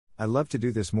I love to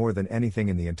do this more than anything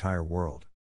in the entire world.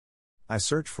 I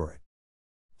search for it.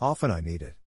 Often I need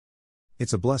it.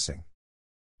 It's a blessing.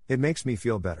 It makes me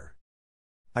feel better.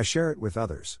 I share it with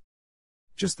others.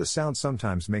 Just the sound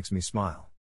sometimes makes me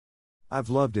smile. I've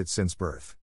loved it since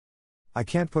birth. I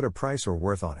can't put a price or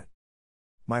worth on it.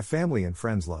 My family and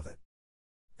friends love it.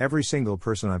 Every single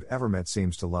person I've ever met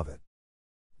seems to love it.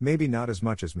 Maybe not as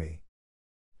much as me.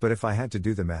 But if I had to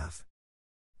do the math,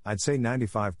 I'd say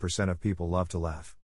 95% of people love to laugh.